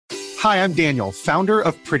Hi, I'm Daniel, founder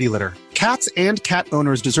of Pretty Litter. Cats and cat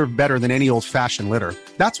owners deserve better than any old-fashioned litter.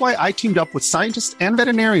 That's why I teamed up with scientists and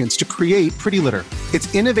veterinarians to create Pretty Litter.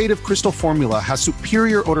 Its innovative crystal formula has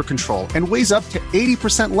superior odor control and weighs up to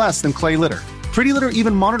 80% less than clay litter. Pretty Litter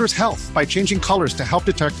even monitors health by changing colors to help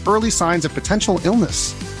detect early signs of potential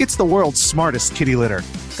illness. It's the world's smartest kitty litter.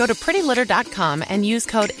 Go to prettylitter.com and use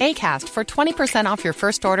code ACAST for 20% off your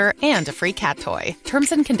first order and a free cat toy.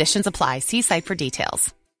 Terms and conditions apply. See site for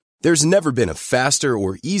details. There's never been a faster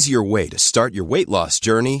or easier way to start your weight loss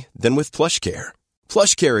journey than with PlushCare.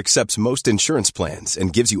 PlushCare accepts most insurance plans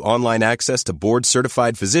and gives you online access to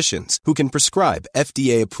board-certified physicians who can prescribe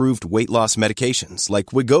FDA-approved weight loss medications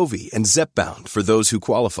like Wegovy and Zepbound for those who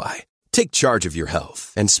qualify. Take charge of your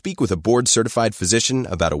health and speak with a board-certified physician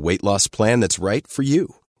about a weight loss plan that's right for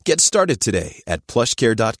you. Get started today at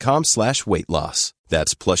plushcare.com/weight loss.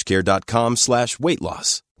 That's plushcare.com/weight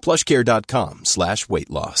loss. plushcare.com/weight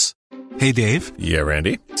loss. Hey, Dave. Yeah,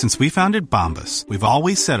 Randy. Since we founded Bombas, we've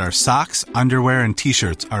always said our socks, underwear, and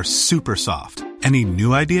T-shirts are super soft. Any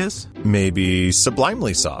new ideas? Maybe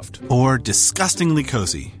sublimely soft. Or disgustingly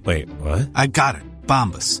cozy. Wait, what? I got it.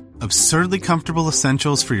 Bombas. Absurdly comfortable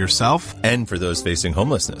essentials for yourself and for those facing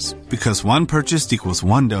homelessness. Because one purchased equals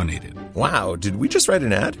one donated. Wow, did we just write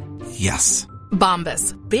an ad? Yes.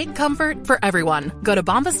 Bombas. Big comfort for everyone. Go to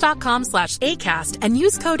bombas.com/ACAST and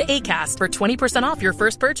use code ACAST for 20% off your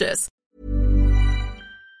first purchase.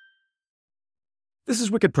 This is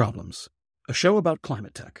Wicked Problems, a show about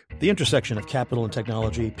climate tech, the intersection of capital and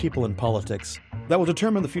technology, people and politics, that will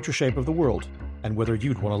determine the future shape of the world and whether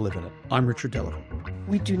you'd want to live in it. I'm Richard Delavan.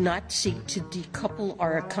 We do not seek to decouple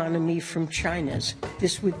our economy from China's.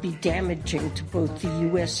 This would be damaging to both the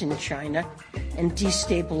U.S. and China and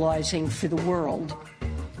destabilizing for the world.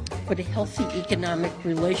 But a healthy economic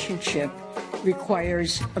relationship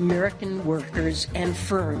requires American workers and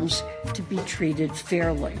firms to be treated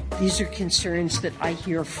fairly. These are concerns that I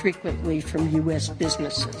hear frequently from U.S.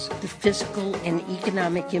 businesses. The physical and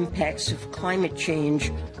economic impacts of climate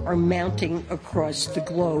change are mounting across the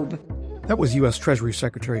globe. That was U.S. Treasury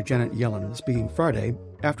Secretary Janet Yellen speaking Friday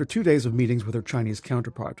after 2 days of meetings with her Chinese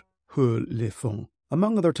counterpart, He Lifeng.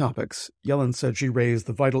 Among other topics, Yellen said she raised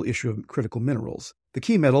the vital issue of critical minerals, the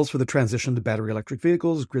key metals for the transition to battery electric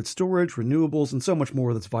vehicles, grid storage, renewables, and so much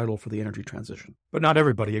more that's vital for the energy transition. But not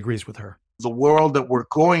everybody agrees with her. The world that we're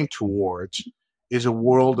going towards is a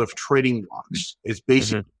world of trading blocks. It's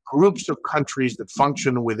basically groups of countries that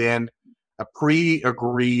function within a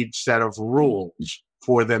pre-agreed set of rules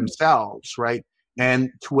for themselves, right?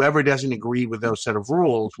 And whoever doesn't agree with those set of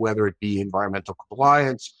rules, whether it be environmental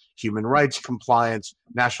compliance, human rights compliance,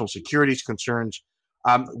 national security concerns,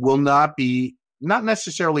 will not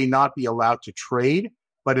necessarily not be allowed to trade,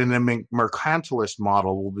 but in a mercantilist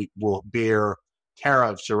model will bear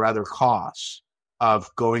tariffs or other costs of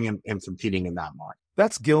going and competing in that market.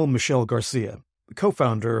 That's Michel-Garcia, the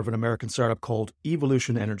co-founder of an American startup called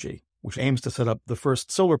EVelution Energy, which aims to set up the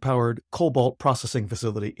first solar-powered cobalt processing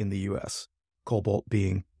facility in the U.S., cobalt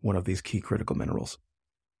being one of these key critical minerals.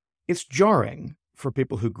 It's jarring for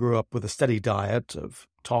people who grew up with a steady diet of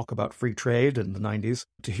talk about free trade in the 90s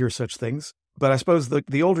to hear such things. But I suppose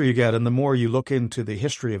the older you get and the more you look into the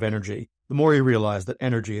history of energy, the more you realize that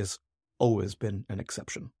energy has always been an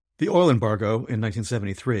exception. The oil embargo in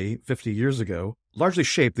 1973, 50 years ago, largely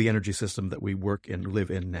shaped the energy system that we work and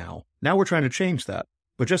live in now. Now we're trying to change that.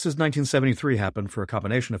 But just as 1973 happened for a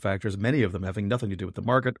combination of factors, many of them having nothing to do with the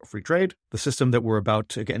market or free trade, the system that we're about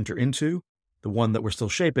to enter into, the one that we're still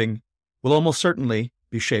shaping, will almost certainly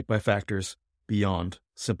be shaped by factors beyond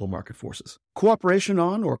simple market forces. Cooperation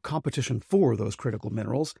on or competition for those critical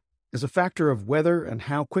minerals is a factor of whether and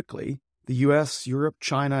how quickly the US, Europe,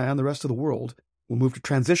 China, and the rest of the world will move to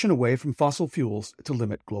transition away from fossil fuels to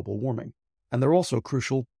limit global warming. And they're also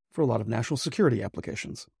crucial for a lot of national security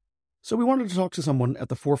applications. So we wanted to talk to someone at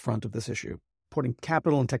the forefront of this issue, putting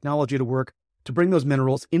capital and technology to work to bring those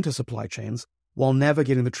minerals into supply chains while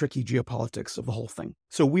navigating the tricky geopolitics of the whole thing.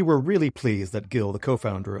 So we were really pleased that Gil, the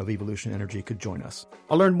co-founder of EVelution Energy, could join us.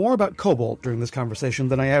 I learned more about cobalt during this conversation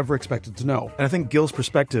than I ever expected to know. And I think Gil's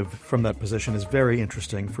perspective from that position is very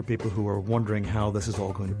interesting for people who are wondering how this is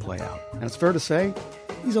all going to play out. And it's fair to say,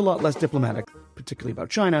 he's a lot less diplomatic, particularly about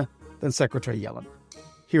China, than Secretary Yellen.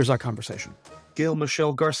 Here's our conversation. Gil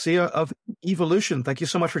Michel-Garcia of EVelution, thank you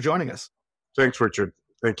so much for joining us. Thanks, Richard.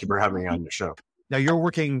 Thank you for having me on your show. Now, you're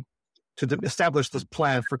working to establish this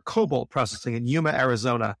plan for cobalt processing in Yuma,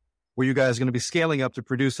 Arizona, where you guys are going to be scaling up to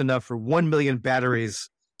produce enough for 1 million batteries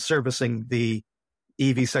servicing the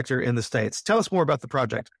EV sector in the States. Tell us more about the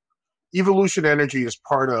project. EVelution Energy is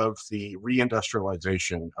part of the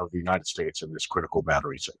reindustrialization of the United States in this critical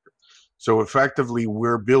battery sector. So effectively,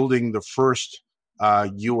 we're building the first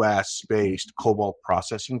U.S.-based cobalt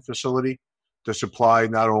processing facility to supply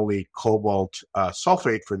not only cobalt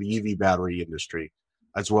sulfate for the EV battery industry,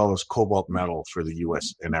 as well as cobalt metal for the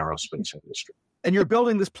U.S. and aerospace industry. And you're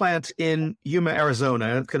building this plant in Yuma,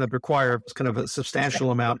 Arizona. It's going to require kind of a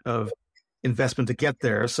substantial amount of investment to get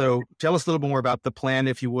there. So tell us a little bit more about the plan,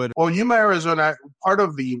 if you would. Well, Yuma, Arizona, part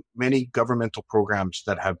of the many governmental programs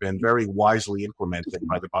that have been very wisely implemented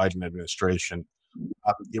by the Biden administration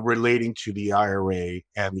relating to the IRA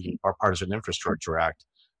and the Bipartisan Infrastructure Act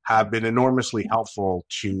have been enormously helpful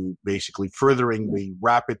to basically furthering the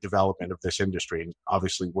rapid development of this industry. And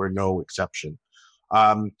obviously, we're no exception.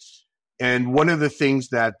 And one of the things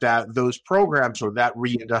that those programs or that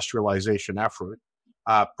reindustrialization effort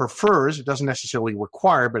prefers, it doesn't necessarily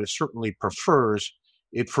require, but it certainly prefers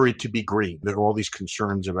it for it to be green. There are all these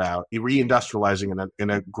concerns about reindustrializing in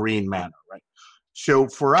a green manner, right? So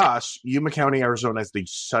for us, Yuma County, Arizona is the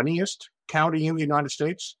sunniest county in the United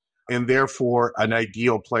States, and therefore an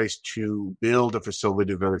ideal place to build a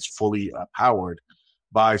facility that is fully powered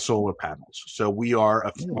by solar panels. So we are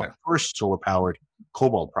a first solar-powered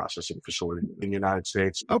cobalt processing facility in the United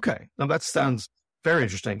States. Okay. Now that sounds very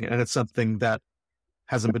interesting, and it's something that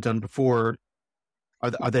hasn't been done before.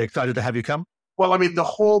 Are they excited to have you come? Well, I mean, the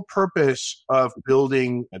whole purpose of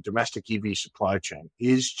building a domestic EV supply chain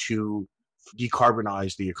is to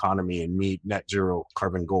decarbonize the economy and meet net zero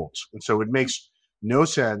carbon goals. And so it makes no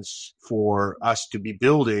sense for us to be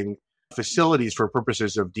building facilities for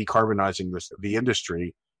purposes of decarbonizing the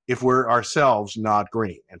industry if we're ourselves not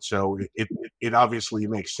green. And so it obviously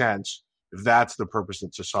makes sense if that's the purpose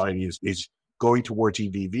that society is going towards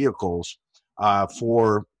EV vehicles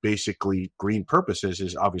for basically green purposes,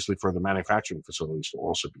 is obviously for the manufacturing facilities to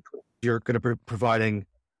also be green. You're going to be providing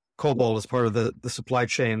cobalt as part of the supply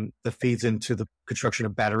chain that feeds into the construction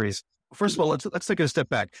of batteries. First of all, let's take a step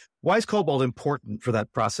back. Why is cobalt important for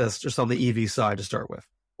that process, just on the EV side to start with?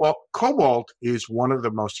 Well, cobalt is one of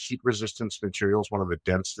the most heat-resistant materials, one of the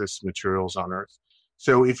densest materials on Earth.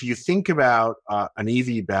 So if you think about an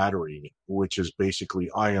EV battery, which is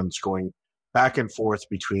basically ions going back and forth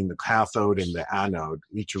between the cathode and the anode,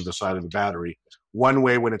 each of the side of the battery, one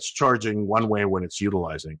way when it's charging, one way when it's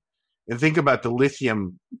utilizing. And think about the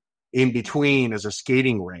lithium in between as a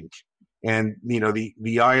skating rink. And,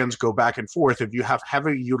 the ions go back and forth. If you have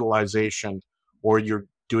heavy utilization or you're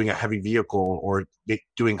doing a heavy vehicle or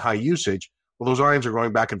doing high usage, well, those ions are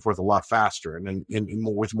going back and forth a lot faster and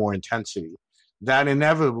with more intensity. That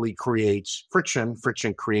inevitably creates friction.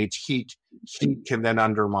 Friction creates heat. Heat can then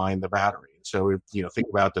undermine the battery. So if think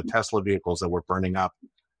about the Tesla vehicles that were burning up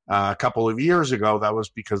a couple of years ago, that was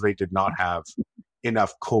because they did not have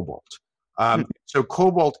enough cobalt. So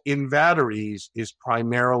cobalt in batteries is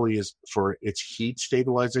primarily for its heat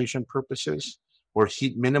stabilization purposes or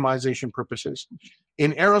heat minimization purposes.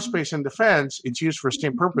 In aerospace and defense, it's used for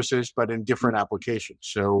same purposes, but in different applications.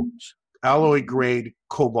 So alloy grade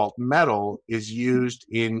cobalt metal is used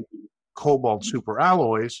in cobalt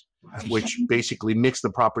superalloys, which basically mix the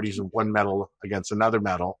properties of one metal against another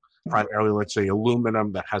metal. Primarily, let's say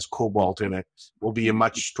aluminum that has cobalt in it will be a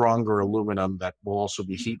much stronger aluminum that will also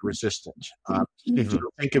be heat resistant. If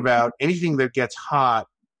you think about anything that gets hot,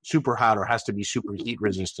 super hot, or has to be super heat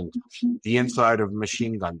resistant, the inside of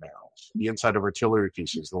machine gun barrels, the inside of artillery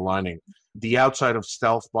pieces, the lining, the outside of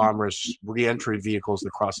stealth bombers, re-entry vehicles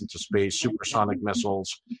that cross into space, supersonic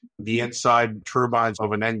missiles, the inside turbines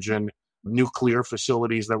of an engine, nuclear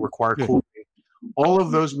facilities that require cooling. All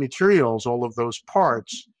of those materials, all of those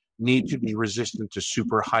parts need to be resistant to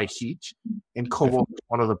super high heat. And cobalt is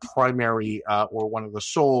one of the primary or one of the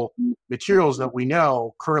sole materials that we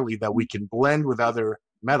know currently that we can blend with other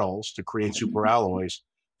metals to create superalloys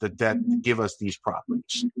that give us these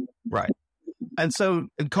properties. Right. And so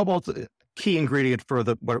cobalt's a key ingredient for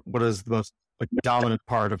what is the most dominant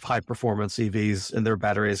part of high performance EVs in their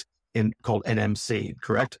batteries called NMC,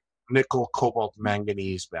 correct? Nickel, cobalt,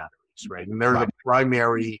 manganese batteries, right? And they're the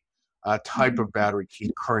primary type of battery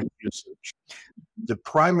in current usage. The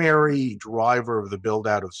primary driver of the build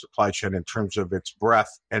out of supply chain in terms of its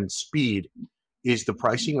breadth and speed is the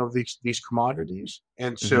pricing of these commodities.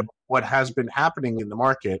 And so what has been happening in the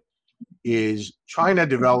market is China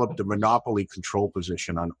developed a monopoly control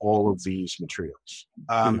position on all of these materials.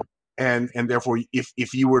 And therefore,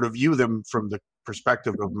 if you were to view them from the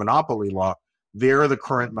perspective of monopoly law, they're the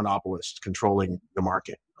current monopolists controlling the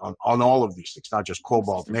market on all of these things, not just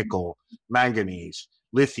cobalt, nickel, manganese,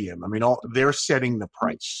 lithium. I mean, they're setting the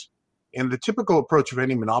price. And the typical approach of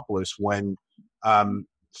any monopolist when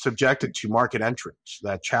subjected to market entrants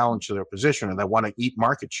that challenge their position and that want to eat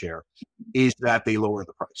market share is that they lower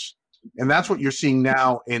the price. And that's what you're seeing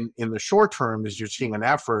now in the short term is you're seeing an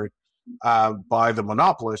effort by the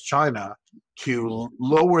monopolist, China, to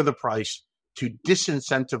lower the price to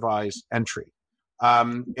disincentivize entry.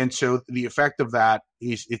 And so the effect of that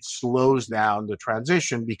is it slows down the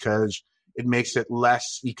transition because it makes it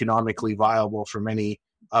less economically viable for many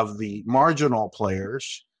of the marginal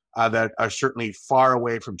players that are certainly far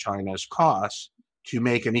away from China's costs to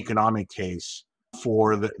make an economic case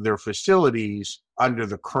for their facilities under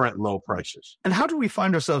the current low prices. And how do we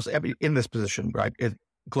find ourselves in this position, right?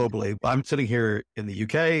 Globally, I'm sitting here in the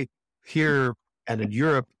UK, here and in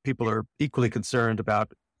Europe, people are equally concerned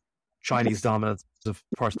about Chinese dominance of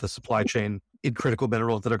parts of the supply chain in critical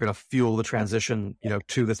minerals that are going to fuel the transition,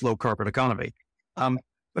 to this low carbon economy.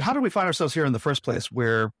 But how do we find ourselves here in the first place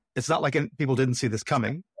where it's not like people didn't see this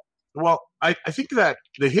coming? Well, I think that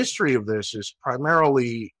the history of this is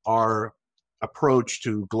primarily our approach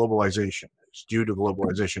to globalization. It's due to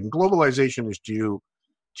globalization. Globalization is due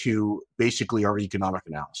to basically our economic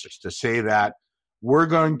analysis to say that we're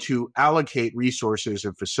going to allocate resources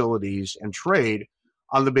and facilities and trade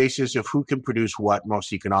on the basis of who can produce what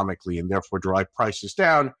most economically and therefore drive prices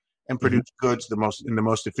down and produce goods in the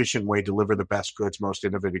most efficient way, deliver the best goods, most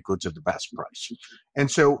innovative goods at the best price.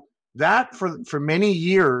 And so that for many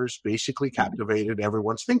years basically captivated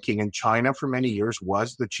everyone's thinking. And China for many years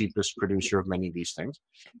was the cheapest producer of many of these things.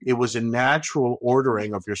 It was a natural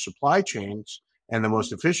ordering of your supply chains and the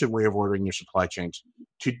most efficient way of ordering your supply chains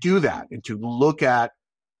to do that and to look at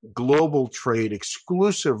global trade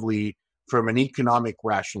exclusively from an economic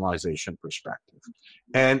rationalization perspective.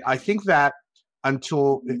 And I think that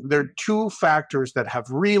until there are two factors that have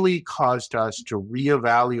really caused us to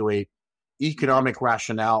reevaluate economic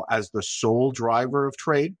rationale as the sole driver of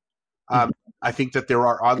trade. I think that there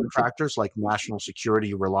are other factors like national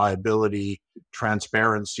security, reliability,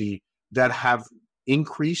 transparency that have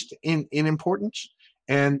increased in importance.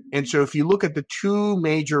 And so if you look at the two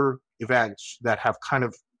major events that have kind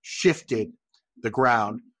of shifted the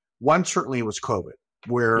ground, one certainly was COVID,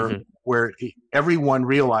 where everyone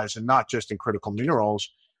realized, and not just in critical minerals,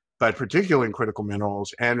 but particularly in critical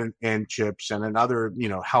minerals and chips and in other,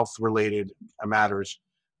 health-related matters,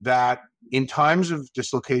 that in times of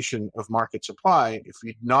dislocation of market supply, if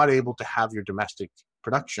you're not able to have your domestic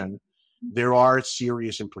production, there are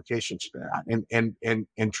serious implications for that.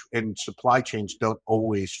 And supply chains don't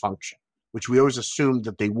always function, which we always assumed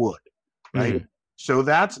that they would, right? So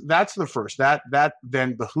that's the first. That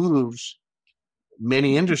then behooves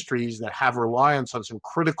many industries that have reliance on some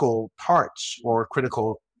critical parts or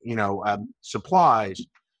critical supplies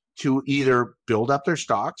to either build up their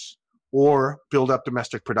stocks or build up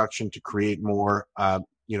domestic production to create more,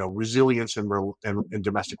 resilience and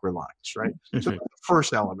domestic reliance, right? So that's the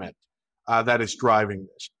first element that is driving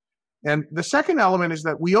this. And the second element is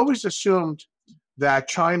that we always assumed that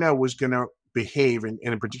China was going to behave, and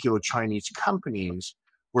in particular Chinese companies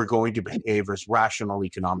were going to behave as rational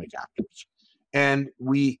economic actors. And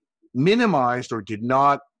we minimized or did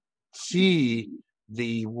not see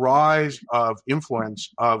the rise of influence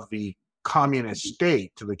of the communist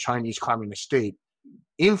state, to the Chinese communist state,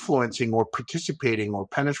 influencing or participating or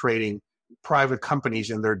penetrating private companies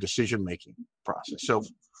in their decision-making process. So,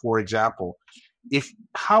 for example, if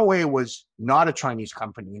Huawei was not a Chinese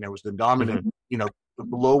company and it was the dominant, the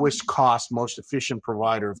lowest cost, most efficient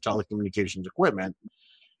provider of telecommunications equipment,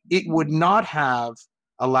 it would not have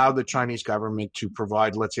allowed the Chinese government to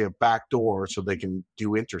provide, let's say, a backdoor so they can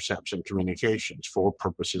do intercepts and communications for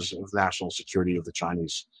purposes of national security of the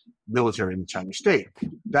Chinese military and the Chinese state.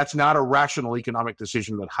 That's not a rational economic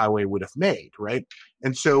decision that Huawei would have made, right?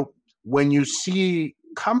 And so when you see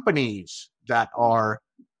companies that are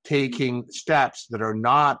taking steps that are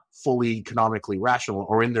not fully economically rational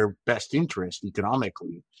or in their best interest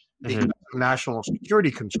economically, because of national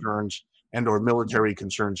security concerns and or military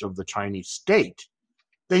concerns of the Chinese state,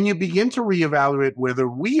 then you begin to reevaluate whether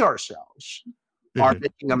we ourselves are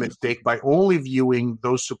making a mistake by only viewing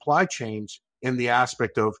those supply chains in the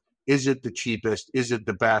aspect of, is it the cheapest, is it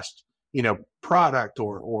the best, product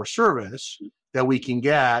or service that we can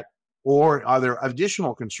get, or are there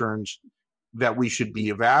additional concerns that we should be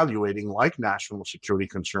evaluating, like national security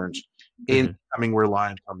concerns, in becoming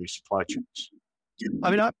reliant on these supply chains?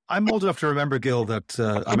 I mean, I'm old enough to remember, Gil, that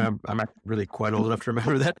I'm really quite old enough to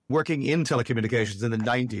remember that working in telecommunications in the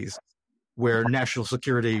 90s, where national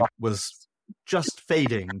security was just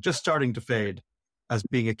starting to fade as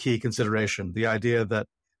being a key consideration. The idea that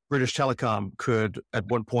British Telecom could, at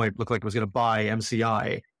one point, look like it was going to buy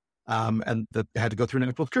MCI and that had to go through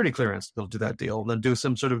national security clearance to be able to do that deal, and then do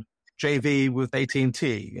some sort of JV with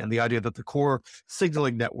AT&T, and the idea that the core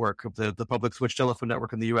signaling network of the public switch telephone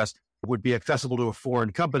network in the U.S. would be accessible to a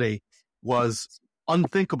foreign company was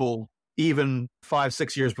unthinkable even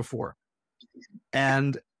 5-6 years before.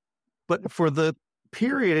 But for the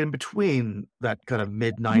period in between that kind of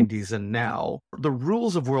mid-90s and now, the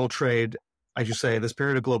rules of world trade, as you say, this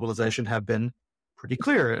period of globalization have been pretty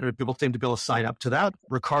clear. And people seem to be able to sign up to that.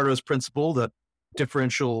 Ricardo's principle that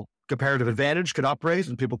differential comparative advantage could operate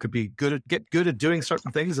and people could get good at doing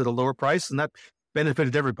certain things at a lower price, and that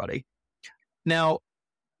benefited everybody. Now,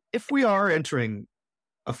 if we are entering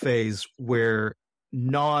a phase where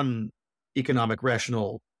non-economic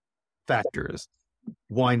rational factors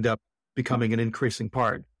wind up becoming an increasing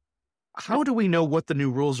part, how do we know what the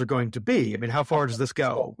new rules are going to be? I mean, how far does this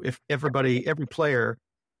go? If every player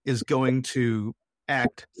is going to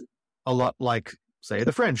act a lot like, say,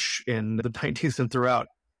 the French in the 90s and throughout,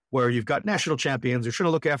 where you've got national champions, you're trying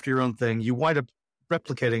to look after your own thing, you wind up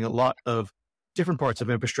replicating a lot of different parts of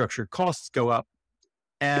infrastructure, costs go up.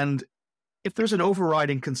 And if there's an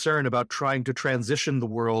overriding concern about trying to transition the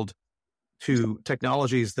world to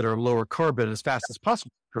technologies that are lower carbon as fast as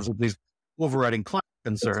possible because of these overriding climate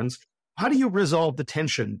concerns, how do you resolve the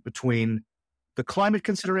tension between the climate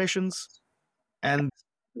considerations and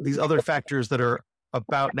these other factors that are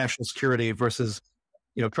about national security versus,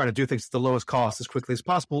 trying to do things at the lowest cost as quickly as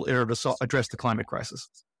possible in order to address the climate crisis?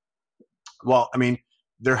 Well, I mean,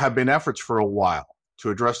 there have been efforts for a while to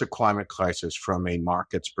address the climate crisis from a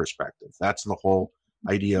market's perspective. That's the whole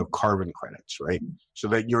idea of carbon credits, right? So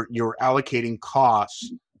that you're allocating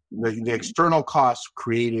costs, the external costs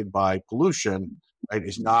created by pollution, right,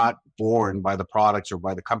 is not borne by the products or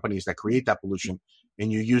by the companies that create that pollution.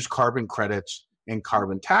 And you use carbon credits and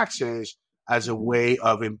carbon taxes as a way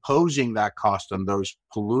of imposing that cost on those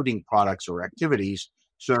polluting products or activities,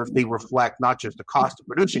 so that they reflect not just the cost of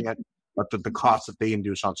producing it, but the cost that they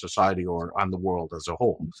induce on society or on the world as a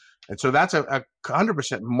whole. And so that's a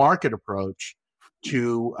 100% market approach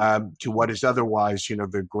to what is otherwise,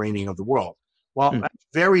 the greening of the world. Well, that's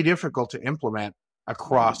very difficult to implement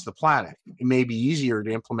across the planet. It may be easier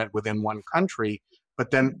to implement within one country,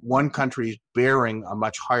 but then one country is bearing a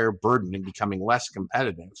much higher burden and becoming less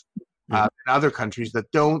competitive than other countries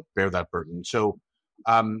that don't bear that burden. So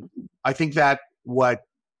I think that what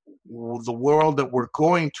the world that we're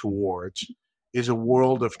going towards is a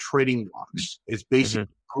world of trading blocks. It's basically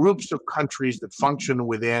groups of countries that function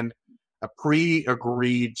within a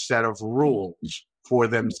pre-agreed set of rules for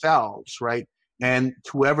themselves, right? And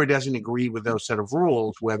whoever doesn't agree with those set of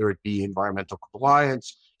rules, whether it be environmental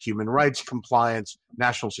compliance, human rights compliance,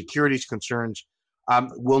 national security concerns,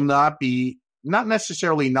 will not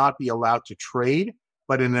necessarily not be allowed to trade,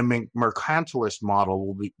 but in a mercantilist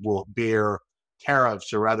model will bear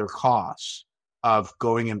tariffs or other costs of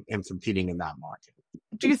going and competing in that market.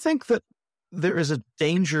 Do you think that there is a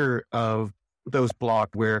danger of those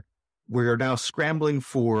blocks where we're now scrambling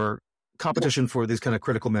for competition for these kind of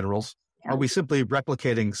critical minerals? Are we simply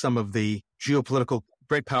replicating some of the geopolitical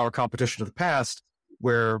great power competition of the past,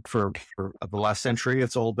 where for the last century,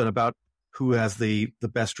 it's all been about who has the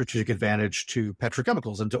best strategic advantage to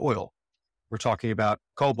petrochemicals and to oil? We're talking about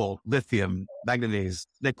cobalt, lithium, manganese,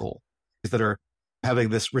 nickel, that are having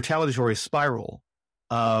this retaliatory spiral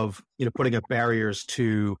of putting up barriers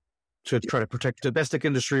to try to protect domestic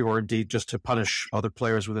industry, or indeed just to punish other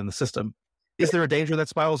players within the system. Is there a danger that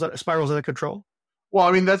spirals out of control? Well,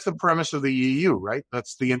 I mean, that's the premise of the EU, right?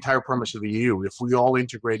 That's the entire premise of the EU. If we all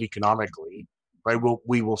integrate economically, right,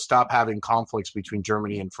 we will stop having conflicts between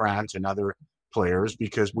Germany and France and other players,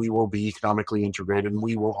 because we will be economically integrated and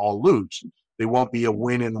we will all lose. There won't be a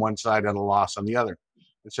win in one side and a loss on the other.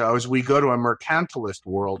 And so as we go to a mercantilist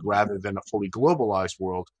world rather than a fully globalized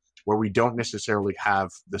world, where we don't necessarily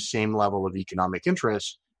have the same level of economic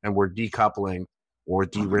interest and we're decoupling or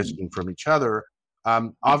de-risking from each other,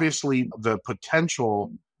 obviously the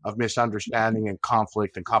potential of misunderstanding and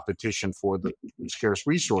conflict and competition for the scarce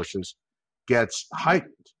resources gets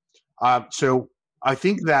heightened. So I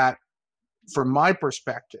think that from my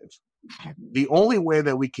perspective, the only way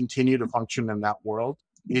that we continue to function in that world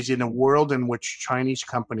is in a world in which Chinese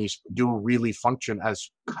companies do really function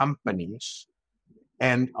as companies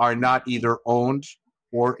and are not either owned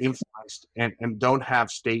or influenced and don't have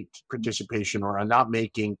state participation, or are not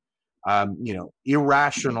making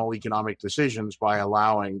irrational economic decisions by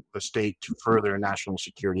allowing the state to further national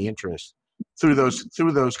security interests through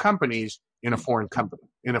those companies in a foreign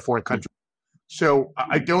country. So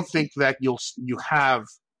I don't think that you have,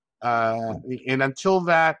 and until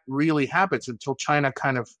that really happens, until China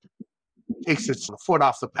kind of takes its foot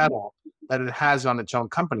off the pedal that it has on its own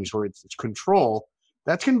companies or its control,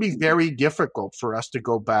 that's going to be very difficult for us to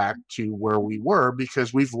go back to where we were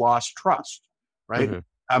because we've lost trust, right?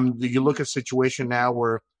 You look at a situation now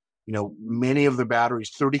where, many of the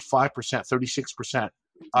batteries, 35%, 36%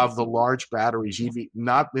 of the large batteries, EV,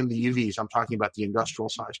 not in the EVs, I'm talking about the industrial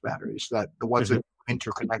size batteries, that the ones that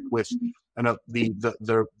interconnect with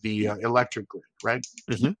the electric grid, right?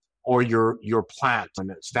 Or your plant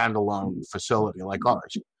in a standalone facility like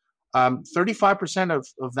ours. 35%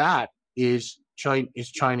 of that is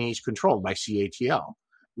Chinese controlled by CATL.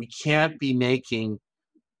 We can't be making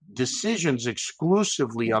decisions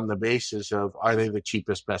exclusively on the basis of are they the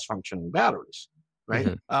cheapest, best functioning batteries,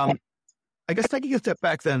 right? I guess taking a step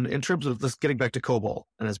back then, in terms of this, getting back to Cobalt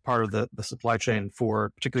and as part of the supply chain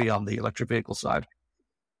for particularly on the electric vehicle side,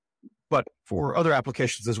 but for other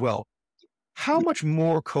applications as well, how much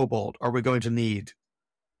more Cobalt are we going to need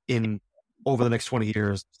over the next 20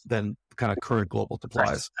 years than kind of current global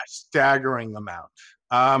supplies? A staggering amount.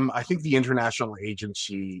 I think the International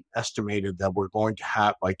Agency estimated that we're going to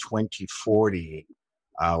have by 2040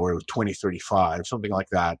 or 2035, something like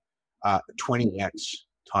that, 20x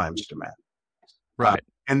times demand. Right.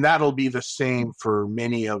 And that'll be the same for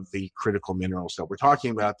many of the critical minerals that we're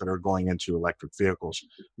talking about that are going into electric vehicles.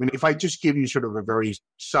 I mean, if I just give you sort of a very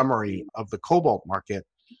summary of the cobalt market,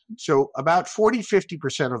 so about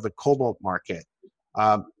 40-50% of the cobalt market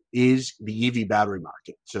is the EV battery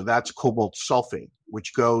market. So that's cobalt sulfate,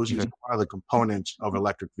 which goes as one of the components of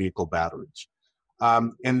electric vehicle batteries.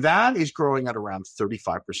 And that is growing at around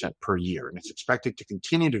 35% per year. And it's expected to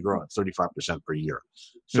continue to grow at 35% per year.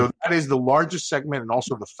 So that is the largest segment and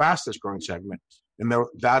also the fastest growing segment. And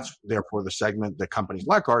that's therefore the segment that companies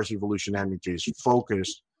like ours, EVelution Energy, is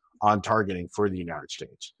focused on targeting for the United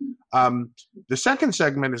States. The second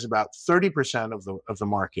segment is about 30% of the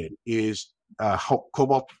market is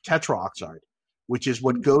cobalt tetraoxide, which is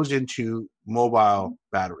what goes into mobile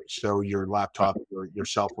batteries. So your laptop or your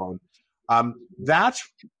cell phone. That's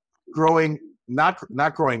growing,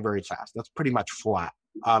 not growing very fast. That's pretty much flat.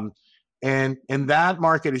 And that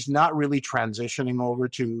market is not really transitioning over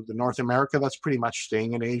to the North America. That's pretty much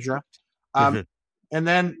staying in Asia. And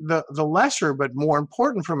then the lesser but more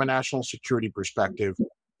important from a national security perspective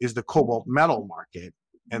is the cobalt metal market.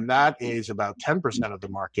 And that is about 10% of the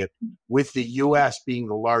market, with the U.S. being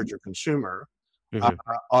the larger consumer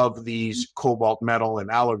of these cobalt metal and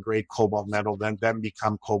alloy-grade cobalt metal, then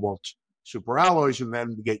become cobalt superalloys and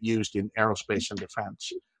then get used in aerospace and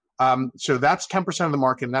defense. So that's 10% of the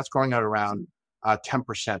market, and that's growing at around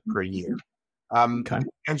 10% per year. And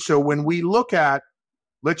so when we look at,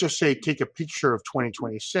 let's just say, take a picture of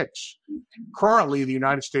 2026, currently the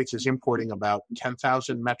United States is importing about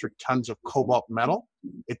 10,000 metric tons of cobalt metal.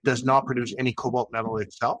 It does not produce any cobalt metal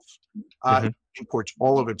itself. It imports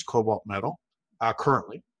all of its cobalt metal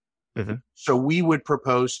currently. So we would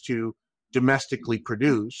propose to domestically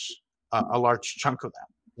produce a large chunk of that,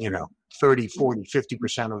 30, 40,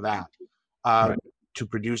 50% of that to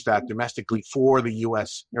produce that domestically for the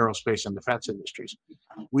U.S. aerospace and defense industries.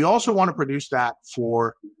 We also want to produce that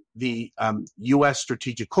for the U.S.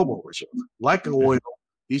 strategic cobalt reserve. Like oil,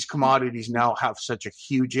 these commodities now have such a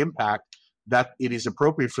huge impact that it is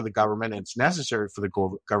appropriate for the government, and it's necessary for the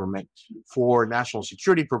government for national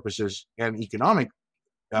security purposes and economic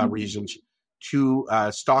reasons to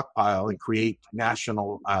stockpile and create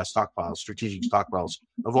national stockpiles, strategic stockpiles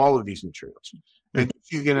of all of these materials. And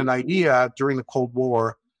if you get an idea, during the Cold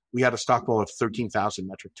War, we had a stockpile of 13,000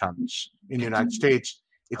 metric tons. In the United States,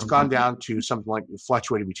 it's gone down to something like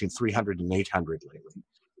fluctuating between 300 and 800 lately.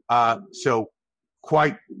 So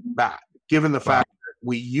quite bad, given the fact that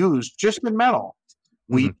we use just in metal,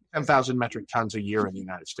 we 10,000 metric tons a year in the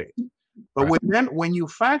United States. But when you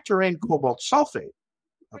factor in cobalt sulfate,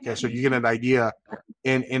 okay, so you get an idea,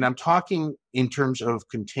 and I'm talking in terms of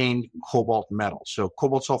contained cobalt metal. So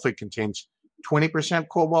cobalt sulfate contains 20%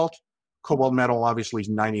 cobalt. Cobalt metal obviously is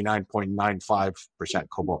 99.95%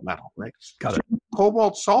 cobalt metal, right? Got it.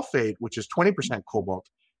 Cobalt sulfate, which is 20% cobalt,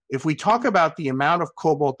 if we talk about the amount of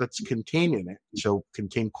cobalt that's contained in it, so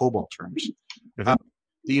contained cobalt terms,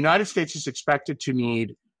 the United States is expected to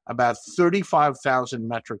need about 35,000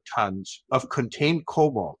 metric tons of contained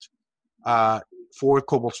cobalt for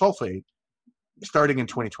cobalt sulfate starting in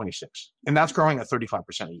 2026. And that's growing at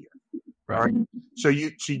 35% a year. Right. So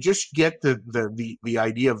you just get the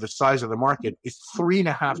idea of the size of the market. It's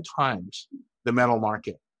 3.5 times the metal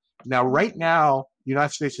market. Now, right now, the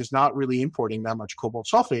United States is not really importing that much cobalt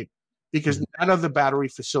sulfate because none of the battery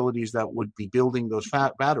facilities that would be building those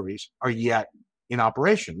batteries are yet in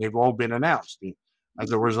operation. They've all been announced.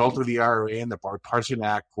 As a result of the IRA and the Bipartisan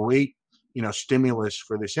Act, great stimulus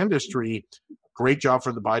for this industry. Great job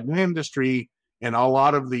for the Biden industry. And a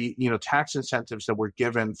lot of the, tax incentives that were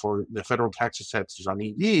given for the federal tax incentives on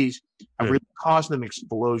EVs have really caused an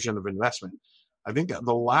explosion of investment. I think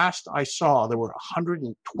the last I saw, there were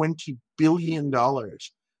 $120 billion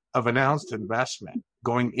of announced investment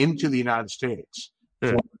going into the United States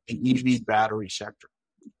for the EV battery sector.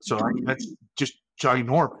 So that's just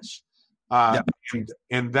ginormous.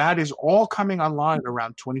 And that is all coming online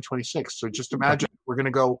around 2026. So just imagine we're going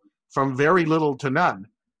to go from very little to none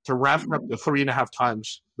to ramping up to 3.5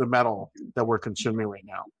 times the metal that we're consuming right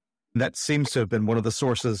now. That seems to have been one of the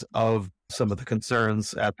sources of some of the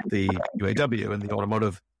concerns at the UAW and the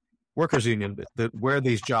Automotive Workers Union, that where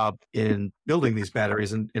these jobs in building these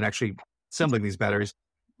batteries and actually assembling these batteries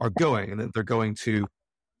are going, and that they're going to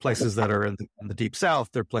places that are in the Deep South,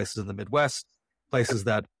 they're places in the Midwest, places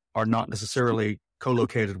that are not necessarily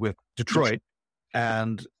co-located with Detroit.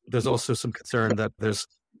 And there's also some concern that there's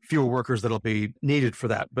fewer workers that'll be needed for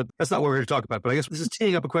that. But that's not what we're here to talk about. But I guess this is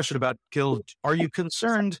teeing up a question about, Gil, are you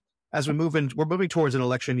concerned as we're moving towards an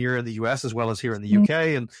election year in the US as well as here in the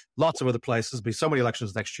UK and lots of other places, there'll be so many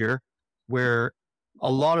elections next year, where a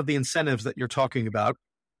lot of the incentives that you're talking about,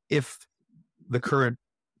 if the current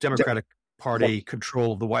Democratic Party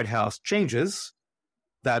control of the White House changes,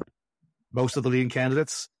 that most of the leading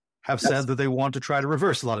candidates have said that they want to try to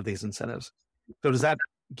reverse a lot of these incentives. So does that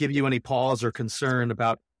give you any pause or concern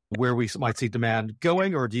about where we might see demand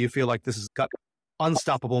going, or do you feel like this has got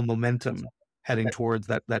unstoppable momentum heading towards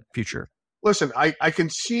that future? Listen, I can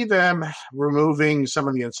see them removing some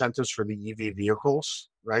of the incentives for the EV vehicles,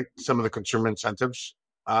 right? Some of the consumer incentives.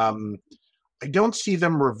 I don't see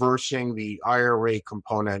them reversing the IRA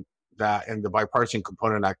component and the bipartisan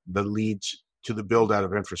component act that leads to the build out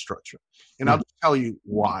of infrastructure. And I'll just tell you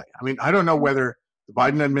why. I mean, I don't know whether the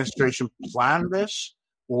Biden administration planned this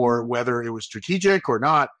or whether it was strategic or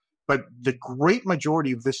not, but the great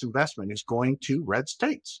majority of this investment is going to red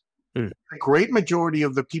states. The great majority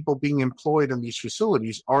of the people being employed in these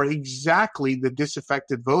facilities are exactly the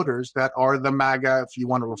disaffected voters that are the MAGA, if you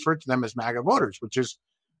want to refer to them as MAGA voters, which is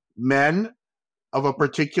men of a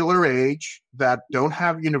particular age that don't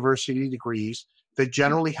have university degrees, that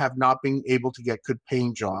generally have not been able to get good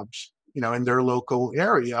paying jobs, in their local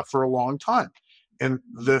area for a long time. And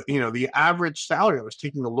the average salary, I was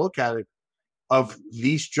taking a look at it, of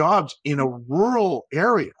these jobs in a rural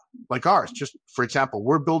area like ours. Just for example,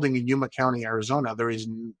 we're building in Yuma County, Arizona. There is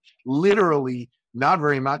literally not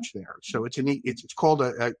very much there. So it's called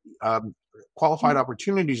a qualified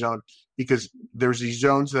opportunity zone because there's these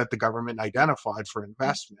zones that the government identified for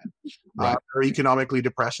investment. They're economically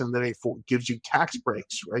depressed, and then it gives you tax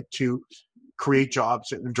breaks, right, to create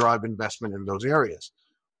jobs and drive investment in those areas.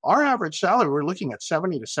 Our average salary, we're looking at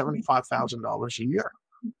 $70,000 to $75,000 a year.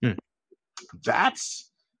 That's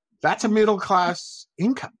a middle class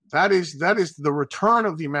income. That is the return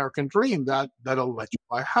of the American dream. That'll let you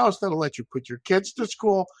buy a house. That'll let you put your kids to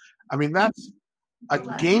school. I mean, that's a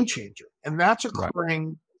game changer, and that's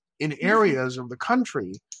occurring in areas of the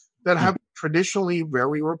country that have traditionally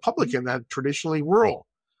very Republican, that traditionally rural.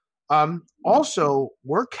 Also,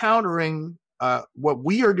 we're countering what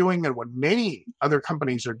we are doing and what many other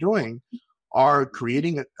companies are doing, are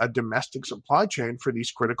creating a domestic supply chain for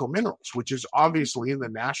these critical minerals, which is obviously in the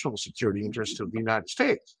national security interest of the United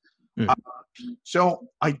States. So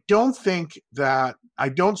I don't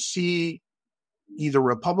see either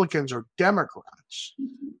Republicans or Democrats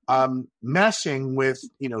messing with,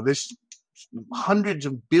 this hundreds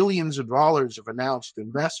of billions of dollars of announced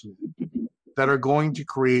investment that are going to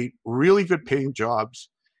create really good paying jobs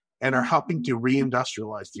and are helping to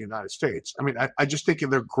reindustrialize the United States. I mean, I just think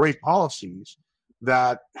they're great policies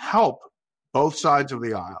that help both sides of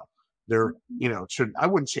the aisle. They're, I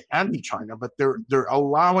wouldn't say anti-China, but they're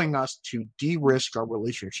allowing us to de-risk our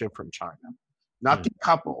relationship from China. Not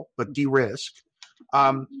decouple, but de-risk.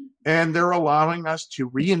 And they're allowing us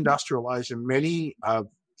to reindustrialize in many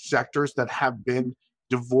sectors that have been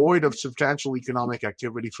devoid of substantial economic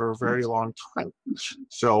activity for a very long time.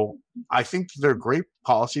 So I think they're great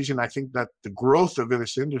policies, and I think that the growth of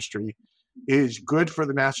this industry is good for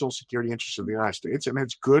the national security interests of the United States, and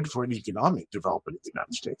it's good for the economic development of the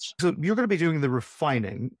United States. So you're going to be doing the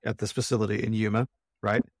refining at this facility in Yuma,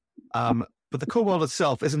 right? But the cobalt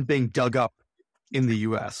itself isn't being dug up in the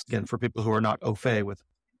U.S. Again, for people who are not au fait with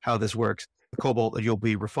how this works, the cobalt that you'll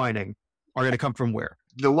be refining are going to come from where?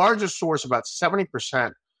 The largest source, about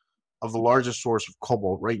 70% of the largest source of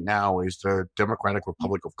cobalt right now, is the Democratic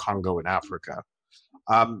Republic of Congo in Africa.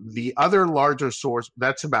 The other larger source,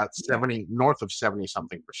 that's about north of 70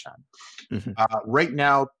 something percent. Right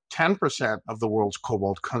now, 10% of the world's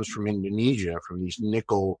cobalt comes from Indonesia, from these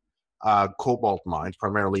nickel cobalt mines,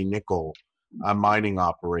 primarily nickel mining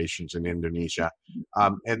operations in Indonesia.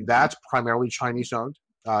 And that's primarily Chinese owned.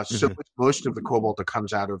 So most of the cobalt that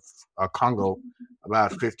comes out of Congo,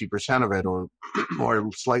 about 50% of it or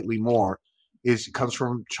slightly more, comes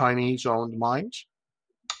from Chinese owned mines.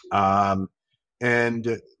 And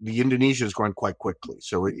the Indonesia is growing quite quickly.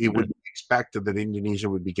 So it would be expected that Indonesia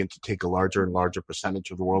would begin to take a larger and larger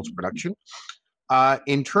percentage of the world's production.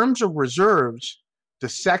 In terms of reserves, the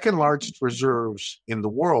second largest reserves in the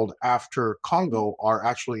world after Congo are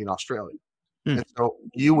actually in Australia. And so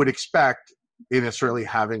you would expect in Australia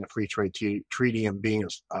having a free trade treaty and being a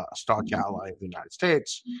staunch ally of the United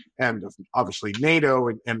States and obviously NATO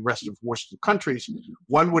and rest of Western countries,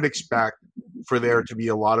 one would expect for there to be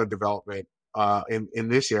a lot of development in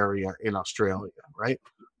this area in Australia, right?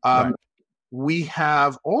 We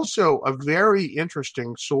have also a very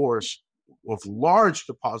interesting source of large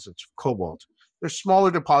deposits of cobalt. There's smaller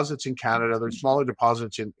deposits in Canada. There's smaller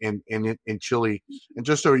deposits in Chile. And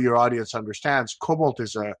just so your audience understands, cobalt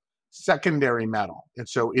is a secondary metal. And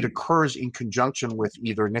so it occurs in conjunction with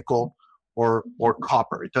either nickel or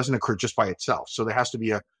copper. It doesn't occur just by itself. So there has to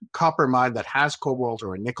be a copper mine that has cobalt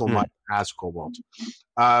or a nickel mine that has cobalt.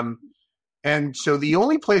 And so the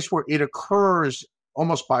only place where it occurs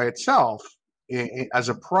almost by itself as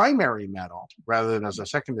a primary metal rather than as a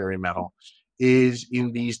secondary metal is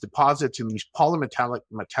in these deposits, in these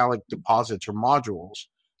polymetallic deposits or modules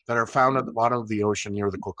that are found at the bottom of the ocean near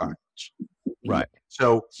the Cook Islands. Right.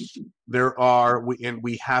 So there are,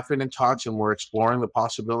 we have been in talks and we're exploring the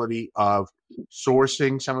possibility of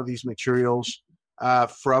sourcing some of these materials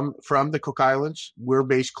from the Cook Islands. We're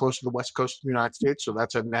based close to the west coast of the United States, so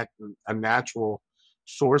that's a natural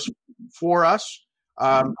source for us.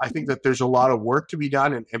 I think that there's a lot of work to be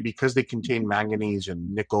done, and because they contain manganese and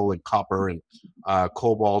nickel and copper and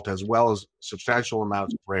cobalt, as well as substantial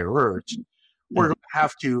amounts of rare earths, we're going to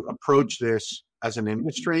have to approach this as an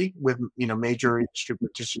industry with major industry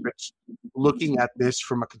participants looking at this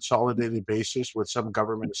from a consolidated basis with some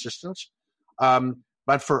government assistance.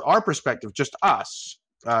 But for our perspective, just us,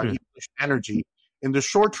 EVelution Energy, in the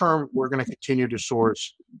short term, we're going to continue to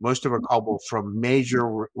source most of our cobalt from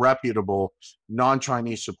major, reputable,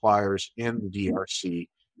 non-Chinese suppliers in the DRC,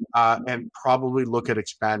 and probably look at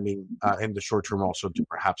expanding in the short term also to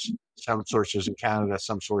perhaps some sources in Canada,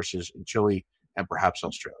 some sources in Chile, and perhaps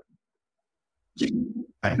Australia.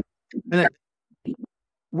 Right. And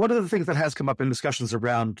one of the things that has come up in discussions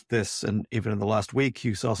around this, and even in the last week,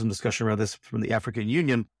 you saw some discussion around this from the African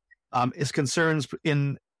Union, is concerns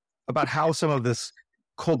about how some of this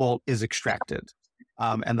cobalt is extracted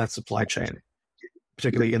and that supply chain,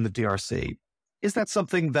 particularly in the DRC. Is that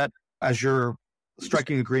something that, as you're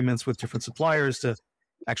striking agreements with different suppliers to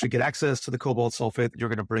actually get access to the cobalt sulfate that you're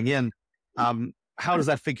going to bring in, how does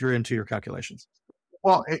that figure into your calculations?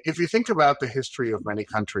 Well, if you think about the history of many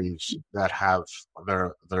countries that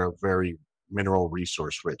are very mineral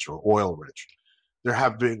resource rich or oil rich,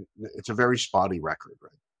 it's a very spotty record,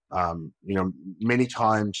 right? Many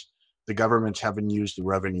times the governments haven't used the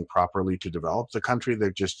revenue properly to develop the country.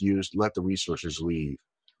 They've just let the resources leave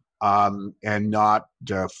and not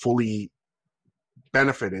fully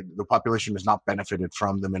benefited. The population has not benefited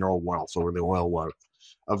from the mineral wealth or the oil wealth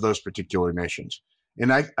of those particular nations.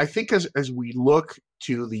 And I think as we look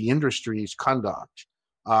to the industry's conduct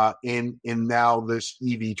in now this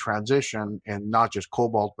EV transition, and not just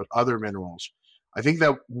cobalt, but other minerals, I think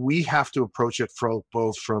that we have to approach it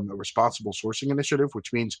both from a responsible sourcing initiative,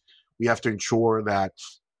 which means we have to ensure that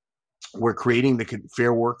we're creating the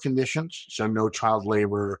fair work conditions, so no child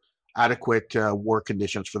labor, adequate work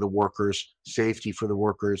conditions for the workers, safety for the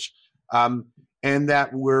workers, and that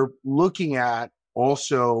we're looking at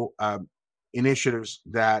also initiatives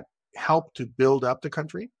that help to build up the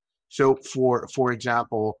country. So, for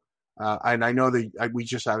example, and I know that we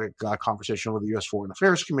just had a conversation with the U.S. Foreign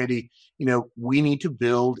Affairs Committee. We need to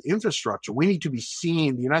build infrastructure. We need to be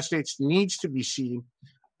seen. The United States needs to be seen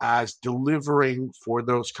as delivering for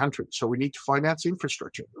those countries. So we need to finance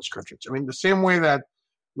infrastructure in those countries. I mean, the same way that,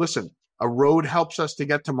 listen, a road helps us to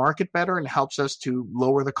get to market better and helps us to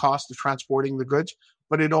lower the cost of transporting the goods,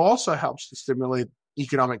 but it also helps to stimulate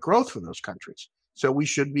economic growth for those countries. So we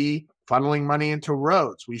should be funneling money into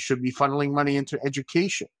roads. We should be funneling money into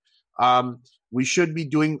education. We should be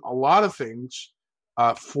doing a lot of things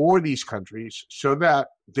for these countries so that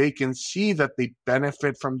they can see that they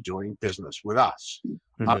benefit from doing business with us.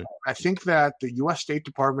 I think that the U.S. State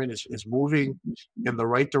Department is moving in the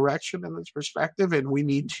right direction in this perspective, and we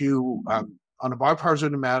need to, on a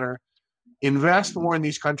bipartisan matter, invest more in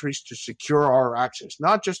these countries to secure our access,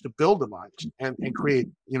 not just to build the mines and create,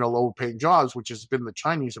 lower-paying jobs, which has been the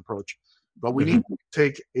Chinese approach, but we need to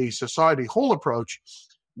take a society whole approach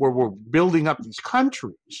where we're building up these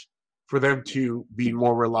countries for them to be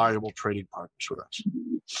more reliable trading partners with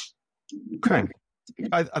us. Okay.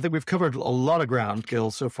 I think we've covered a lot of ground, Gil,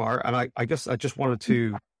 so far. And I guess I just wanted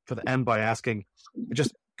to end by asking,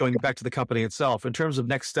 just going back to the company itself, in terms of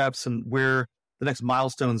next steps and where the next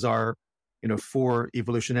milestones are, for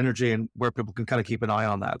EVelution Energy and where people can kind of keep an eye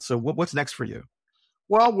on that. So what's next for you?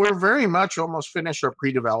 Well, we're very much almost finished our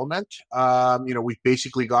pre-development. We've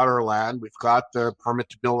basically got our land. We've got the permit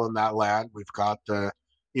to build on that land. We've got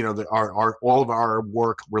all of our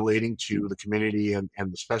work relating to the community and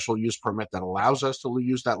the special use permit that allows us to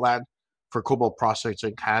use that land for cobalt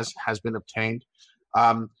processing has been obtained.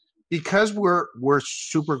 Because we're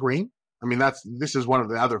super green. I mean, this is one of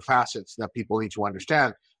the other facets that people need to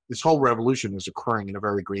understand. This whole revolution is occurring in a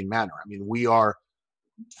very green manner. I mean, we are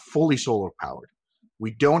fully solar powered.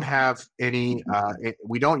 We don't have any,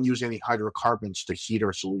 we don't use any hydrocarbons to heat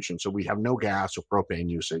our solution. So we have no gas or propane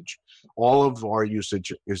usage. All of our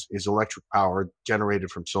usage is electric power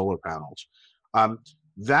generated from solar panels.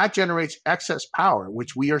 That generates excess power,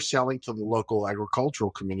 which we are selling to the local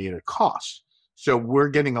agricultural community at a cost. So we're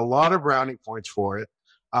getting a lot of brownie points for it.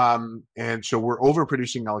 And so we're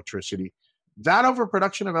overproducing electricity. That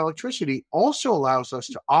overproduction of electricity also allows us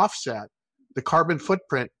to offset the carbon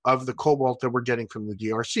footprint of the cobalt that we're getting from the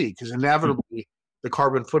DRC, because inevitably the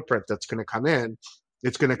carbon footprint that's going to come in,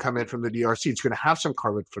 it's going to come in from the DRC. It's going to have some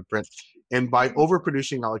carbon footprint. And by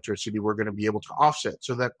overproducing electricity, we're going to be able to offset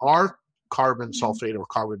so that our carbon sulfate or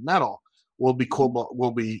carbon metal will be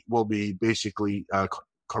basically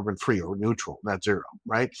carbon free or neutral, net zero,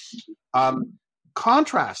 right?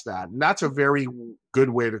 Contrast that, and that's a very good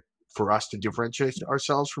way for us to differentiate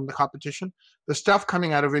ourselves from the competition. The stuff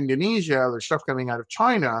coming out of Indonesia, the stuff coming out of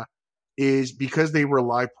China is because they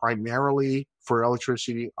rely primarily for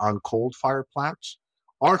electricity on coal-fired plants.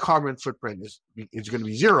 Our carbon footprint is going to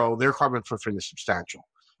be zero. Their carbon footprint is substantial.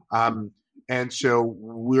 And so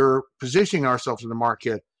we're positioning ourselves in the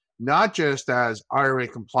market, not just as IRA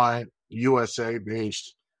compliant, USA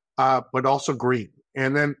based, but also green.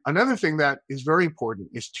 And then another thing that is very important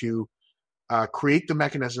is to create the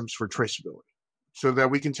mechanisms for traceability so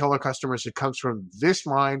that we can tell our customers it comes from this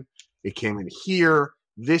mine, it came in here,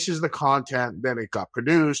 this is the content, then it got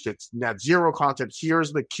produced, it's net zero content,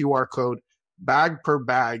 here's the QR code, bag per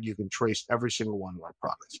bag, you can trace every single one of our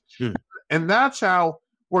products. And that's how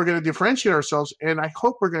we're going to differentiate ourselves, and I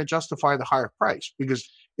hope we're going to justify the higher price, because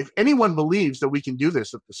if anyone believes that we can do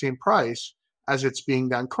this at the same price as it's being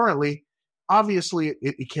done currently, obviously,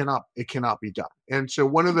 it cannot be done. And so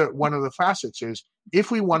one of the facets is,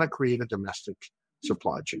 if we want to create a domestic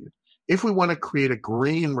supply chain, if we want to create a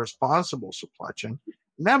green, responsible supply chain,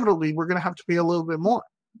 inevitably we're going to have to pay a little bit more.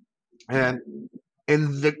 And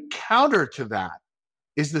the counter to that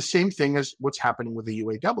is the same thing as what's happening with the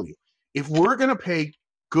UAW. If we're going to pay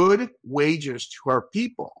good wages to our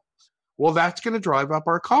people, well, that's going to drive up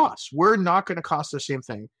our costs. We're not going to cost the same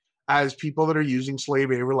thing as people that are using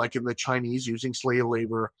slave labor, like in the Chinese using slave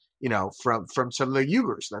labor, from some of the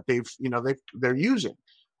Uyghurs that they're using.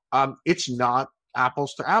 It's not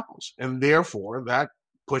apples to apples, and therefore that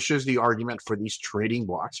pushes the argument for these trading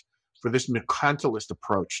blocks, for this mercantilist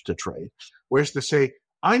approach to trade, whereas to say,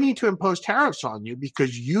 I need to impose tariffs on you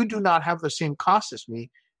because you do not have the same cost as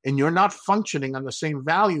me, and you're not functioning on the same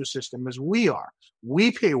value system as we are.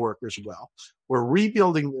 We pay workers well. We're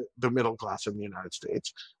rebuilding the middle class in the United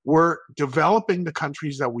States. We're developing the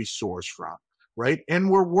countries that we source from, right? And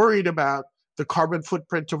we're worried about the carbon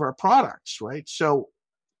footprint of our products, right? So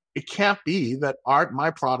it can't be that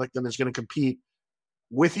my product then is going to compete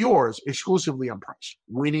with yours exclusively on price.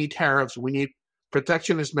 We need tariffs. We need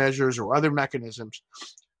protectionist measures or other mechanisms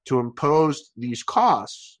to impose these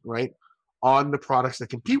costs, right, on the products that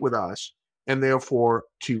compete with us, and therefore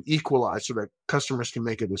to equalize so that customers can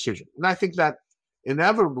make a decision. And I think that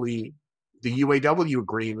inevitably the UAW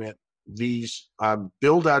agreement, these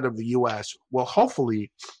build out of the U.S. will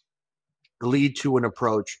hopefully lead to an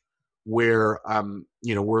approach where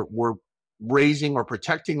we're raising or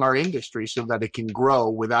protecting our industry so that it can grow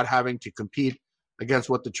without having to compete against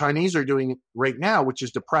what the Chinese are doing right now, which is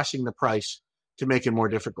depressing the price to make it more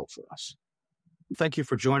difficult for us. Thank you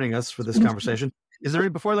for joining us for this conversation.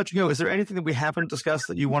 Before I let you go, is there anything that we haven't discussed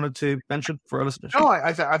that you wanted to mention for our listeners? No,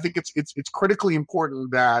 I think it's critically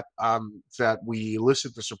important that that we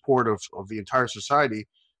elicit the support of the entire society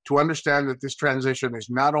to understand that this transition is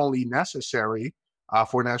not only necessary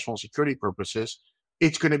for national security purposes.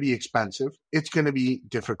 It's going to be expensive. It's going to be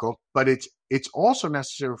difficult, but it's also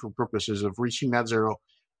necessary for purposes of reaching net zero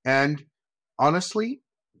and, honestly,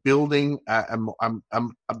 building a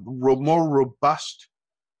more robust,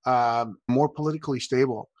 more politically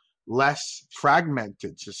stable, less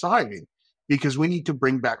fragmented society, because we need to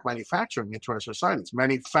bring back manufacturing into our societies.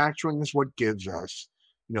 Manufacturing is what gives us,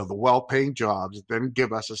 the well-paying jobs, that then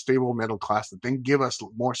give us a stable middle class, that then give us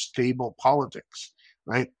more stable politics,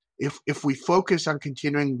 right? If we focus on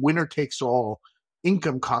continuing winner-takes-all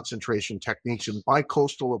income concentration techniques and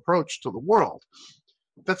bi-coastal approach to the world,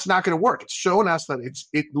 that's not going to work. It's shown us that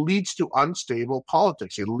it leads to unstable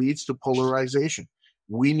politics. It leads to polarization.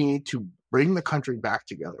 We need to bring the country back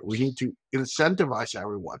together. We need to incentivize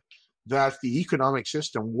everyone that the economic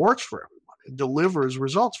system works for everyone. It delivers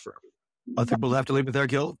results for everyone. I think we'll have to leave it there,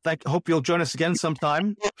 Gil. Hope you'll join us again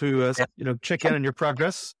sometime to check in on your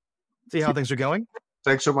progress, see how things are going.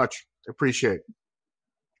 Thanks so much. Appreciate it.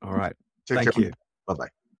 All right. Thank you. Bye-bye.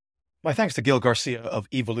 My thanks to Gil Garcia of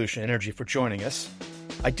EVelution Energy for joining us.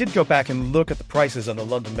 I did go back and look at the prices on the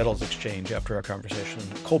London Metals Exchange after our conversation.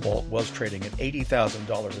 Cobalt was trading at $80,000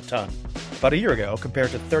 a ton about a year ago compared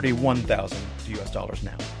to $31,000 US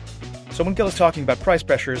now. So when Gil is talking about price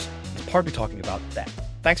pressures, he's partly talking about that.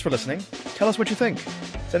 Thanks for listening. Tell us what you think.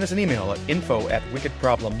 Send us an email at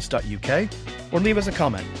info@wickedproblems.uk or leave us a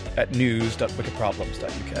comment at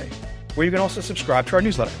news.wickedproblems.uk, where you can also subscribe to our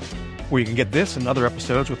newsletter, where you can get this and other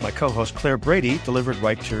episodes with my co-host Claire Brady delivered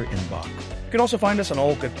right to your inbox. You can also find us on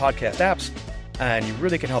all good podcast apps, and you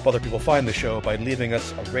really can help other people find the show by leaving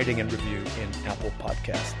us a rating and review in Apple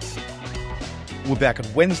Podcasts. We'll be back on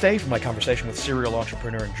Wednesday for my conversation with serial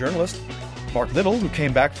entrepreneur and journalist Mark Little, who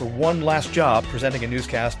came back for one last job presenting a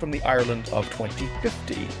newscast from the Ireland of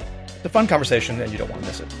 2050. It's a fun conversation, and you don't want to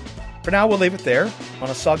miss it. For now, we'll leave it there on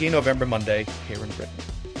a soggy November Monday here in Britain.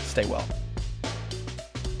 Stay well.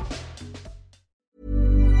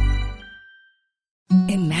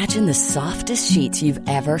 Imagine the softest sheets you've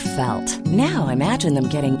ever felt. Now imagine them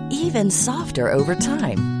getting even softer over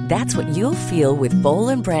time. That's what you'll feel with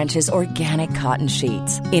Boll & Branch's organic cotton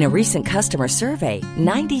sheets. In a recent customer survey,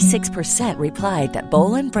 96% replied that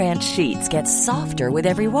Boll & Branch sheets get softer with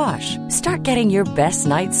every wash. Start getting your best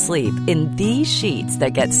night's sleep in these sheets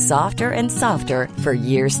that get softer and softer for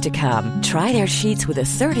years to come. Try their sheets with a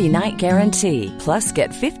 30-night guarantee. Plus, get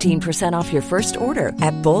 15% off your first order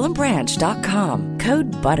at bollandbranch.com.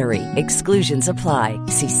 Code BUTTERY. Exclusions apply.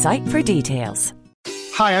 See site for details.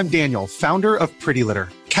 Hi, I'm Daniel, founder of Pretty Litter.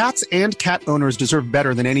 Cats and cat owners deserve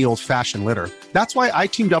better than any old-fashioned litter. That's why I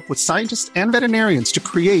teamed up with scientists and veterinarians to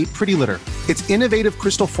create Pretty Litter. Its innovative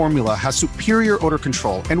crystal formula has superior odor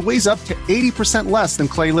control and weighs up to 80% less than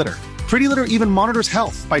clay litter. Pretty Litter even monitors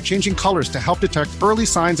health by changing colors to help detect early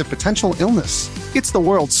signs of potential illness. It's the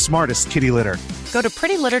world's smartest kitty litter. Go to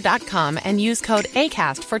prettylitter.com and use code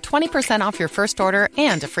ACAST for 20% off your first order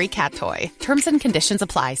and a free cat toy. Terms and conditions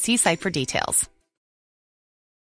apply. See site for details.